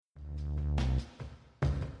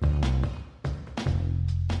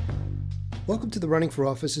Welcome to the Running for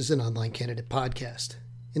Office as an Online Candidate podcast.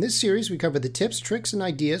 In this series, we cover the tips, tricks, and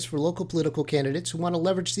ideas for local political candidates who want to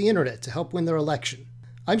leverage the internet to help win their election.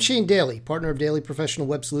 I'm Shane Daly, partner of Daily Professional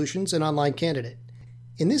Web Solutions and Online Candidate.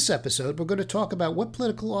 In this episode, we're going to talk about what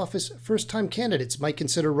political office first-time candidates might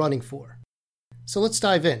consider running for. So let's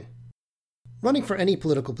dive in. Running for any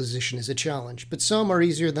political position is a challenge, but some are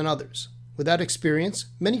easier than others. Without experience,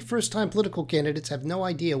 many first-time political candidates have no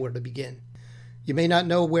idea where to begin. You may not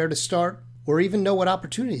know where to start, or even know what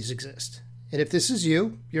opportunities exist. And if this is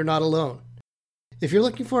you, you're not alone. If you're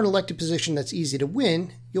looking for an elected position that's easy to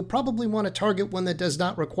win, you'll probably want to target one that does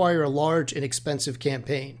not require a large and expensive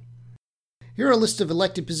campaign. Here are a list of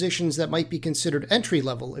elected positions that might be considered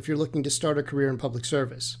entry-level if you're looking to start a career in public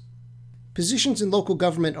service. Positions in local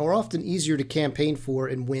government are often easier to campaign for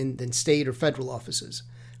and win than state or federal offices.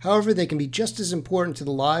 However, they can be just as important to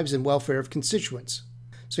the lives and welfare of constituents.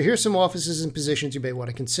 So here are some offices and positions you may want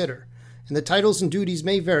to consider, and the titles and duties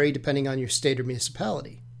may vary depending on your state or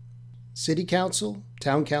municipality. City Council,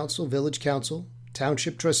 Town Council, Village Council,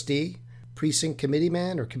 Township Trustee, Precinct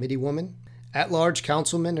Committeeman or Committeewoman, At-Large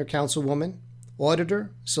Councilman or Councilwoman,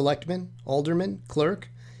 Auditor, Selectman, Alderman, Clerk,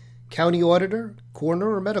 County Auditor,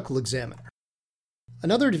 Coroner, or Medical Examiner.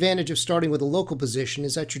 Another advantage of starting with a local position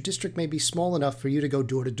is that your district may be small enough for you to go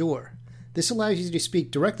door to door. This allows you to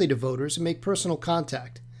speak directly to voters and make personal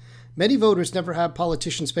contact. Many voters never have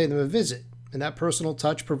politicians pay them a visit, and that personal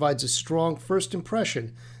touch provides a strong first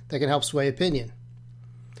impression that can help sway opinion.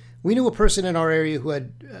 We knew a person in our area who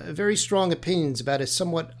had very strong opinions about a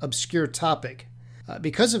somewhat obscure topic.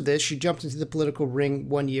 Because of this, she jumped into the political ring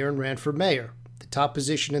one year and ran for mayor, the top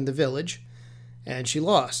position in the village, and she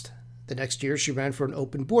lost. The next year, she ran for an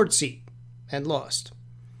open board seat and lost.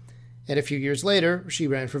 And a few years later, she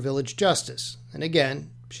ran for village justice, and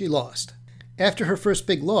again, she lost. After her first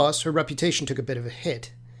big loss, her reputation took a bit of a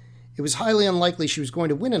hit. It was highly unlikely she was going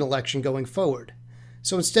to win an election going forward.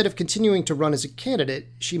 So instead of continuing to run as a candidate,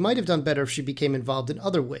 she might have done better if she became involved in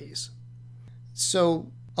other ways.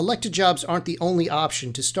 So, elected jobs aren't the only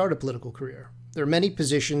option to start a political career. There are many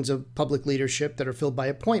positions of public leadership that are filled by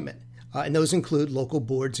appointment, and those include local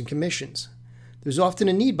boards and commissions. There's often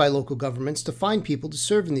a need by local governments to find people to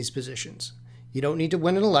serve in these positions. You don't need to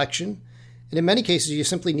win an election, and in many cases you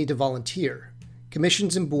simply need to volunteer.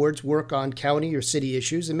 Commissions and boards work on county or city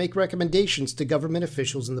issues and make recommendations to government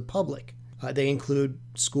officials and the public. They include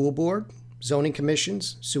school board, zoning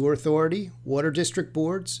commissions, sewer authority, water district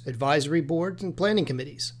boards, advisory boards, and planning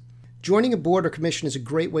committees. Joining a board or commission is a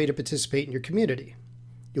great way to participate in your community.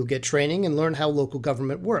 You'll get training and learn how local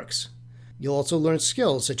government works. You'll also learn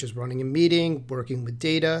skills such as running a meeting, working with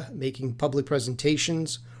data, making public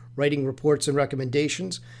presentations, writing reports and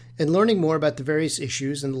recommendations, and learning more about the various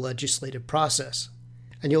issues in the legislative process.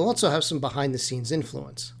 And you'll also have some behind-the-scenes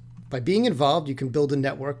influence. By being involved, you can build a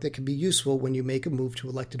network that can be useful when you make a move to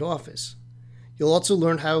elected office. You'll also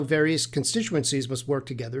learn how various constituencies must work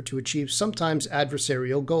together to achieve sometimes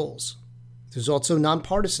adversarial goals. There's also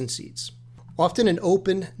nonpartisan seats. Often an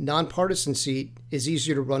open, nonpartisan seat is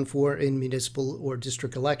easier to run for in municipal or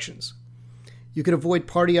district elections. You can avoid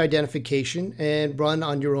party identification and run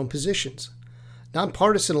on your own positions.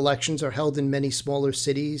 Nonpartisan elections are held in many smaller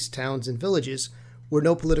cities, towns, and villages where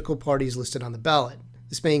no political party is listed on the ballot.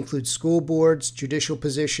 This may include school boards, judicial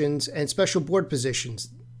positions, and special board positions.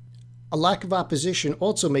 A lack of opposition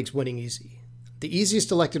also makes winning easy. The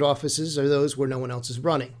easiest elected offices are those where no one else is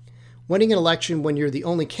running. Winning an election when you're the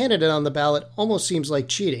only candidate on the ballot almost seems like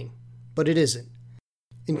cheating, but it isn't.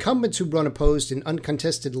 Incumbents who run opposed in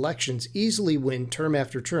uncontested elections easily win term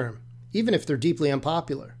after term, even if they're deeply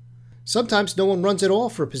unpopular. Sometimes no one runs at all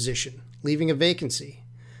for a position, leaving a vacancy.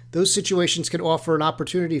 Those situations can offer an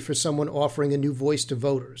opportunity for someone offering a new voice to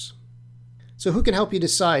voters. So who can help you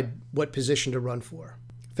decide what position to run for?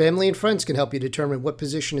 Family and friends can help you determine what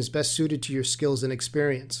position is best suited to your skills and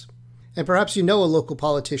experience. And perhaps you know a local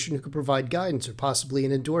politician who could provide guidance or possibly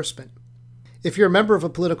an endorsement. If you're a member of a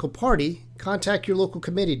political party, contact your local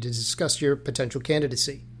committee to discuss your potential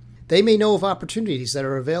candidacy. They may know of opportunities that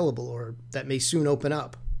are available or that may soon open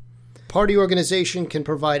up. Party organization can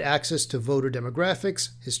provide access to voter demographics,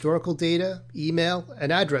 historical data, email,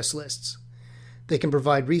 and address lists. They can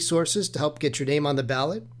provide resources to help get your name on the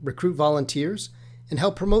ballot, recruit volunteers, and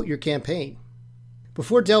help promote your campaign.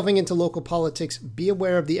 Before delving into local politics, be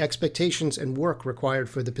aware of the expectations and work required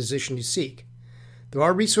for the position you seek. There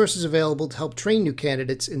are resources available to help train new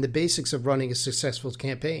candidates in the basics of running a successful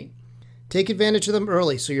campaign. Take advantage of them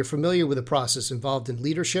early so you're familiar with the process involved in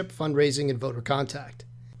leadership, fundraising, and voter contact.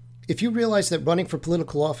 If you realize that running for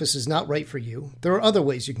political office is not right for you, there are other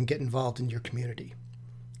ways you can get involved in your community.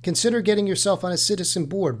 Consider getting yourself on a citizen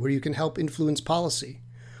board where you can help influence policy,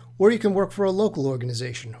 or you can work for a local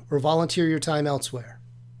organization or volunteer your time elsewhere.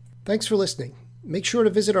 Thanks for listening. Make sure to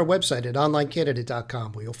visit our website at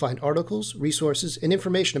onlinecandidate.com, where you'll find articles, resources, and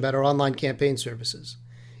information about our online campaign services.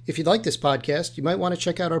 If you like this podcast, you might want to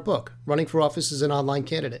check out our book, Running for Office as an Online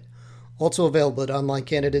Candidate, also available at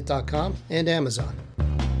onlinecandidate.com and Amazon.